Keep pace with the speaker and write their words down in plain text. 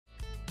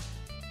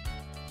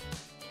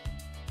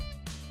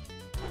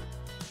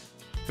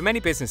For many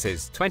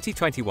businesses,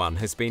 2021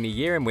 has been a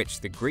year in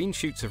which the green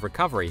shoots of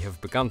recovery have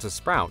begun to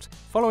sprout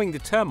following the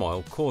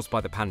turmoil caused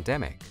by the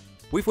pandemic.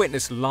 We've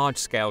witnessed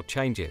large-scale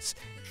changes.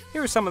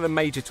 Here are some of the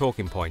major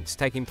talking points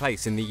taking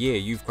place in the year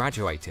you've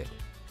graduated.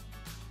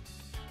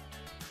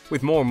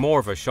 With more and more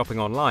of us shopping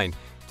online,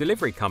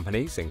 delivery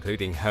companies,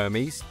 including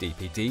Hermes,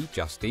 DPD,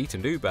 Just Eat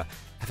and Uber,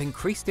 have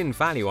increased in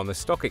value on the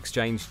stock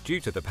exchange due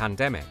to the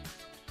pandemic.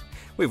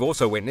 We've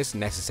also witnessed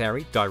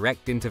necessary,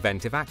 direct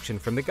interventive action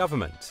from the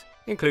government,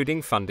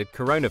 including funded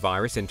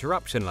coronavirus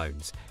interruption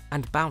loans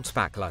and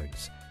bounce-back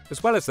loans,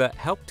 as well as the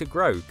Help to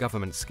Grow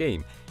government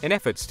scheme in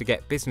efforts to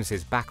get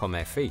businesses back on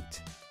their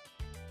feet.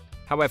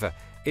 However,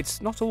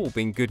 it's not all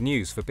been good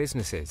news for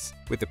businesses,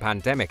 with the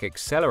pandemic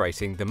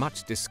accelerating the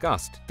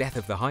much-discussed death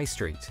of the high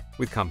street,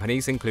 with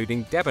companies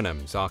including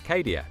Debenhams,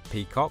 Arcadia,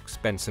 Peacocks,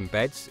 Benson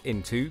Beds,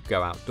 Into,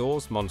 Go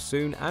Outdoors,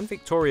 Monsoon and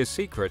Victoria's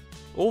Secret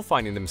all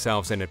finding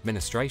themselves in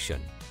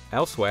administration.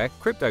 Elsewhere,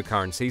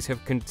 cryptocurrencies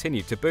have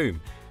continued to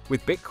boom,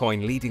 with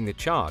Bitcoin leading the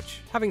charge,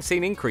 having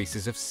seen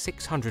increases of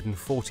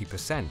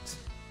 640%.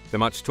 The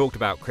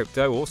much-talked-about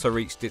crypto also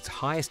reached its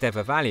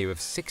highest-ever value of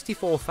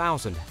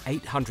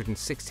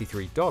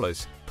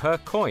 $64,863 per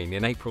coin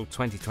in April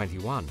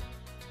 2021.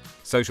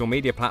 Social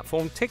media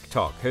platform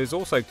TikTok has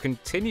also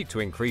continued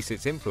to increase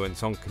its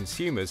influence on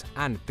consumers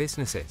and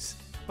businesses.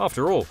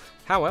 After all,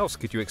 how else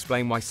could you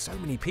explain why so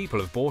many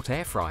people have bought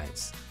air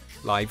fryers?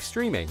 Live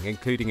streaming,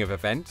 including of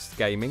events,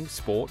 gaming,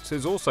 sports,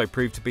 has also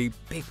proved to be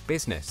big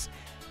business,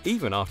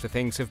 even after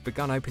things have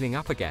begun opening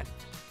up again.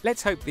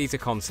 Let's hope these are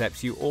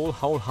concepts you all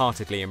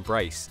wholeheartedly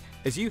embrace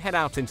as you head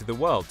out into the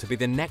world to be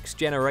the next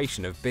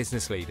generation of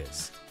business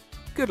leaders.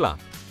 Good luck!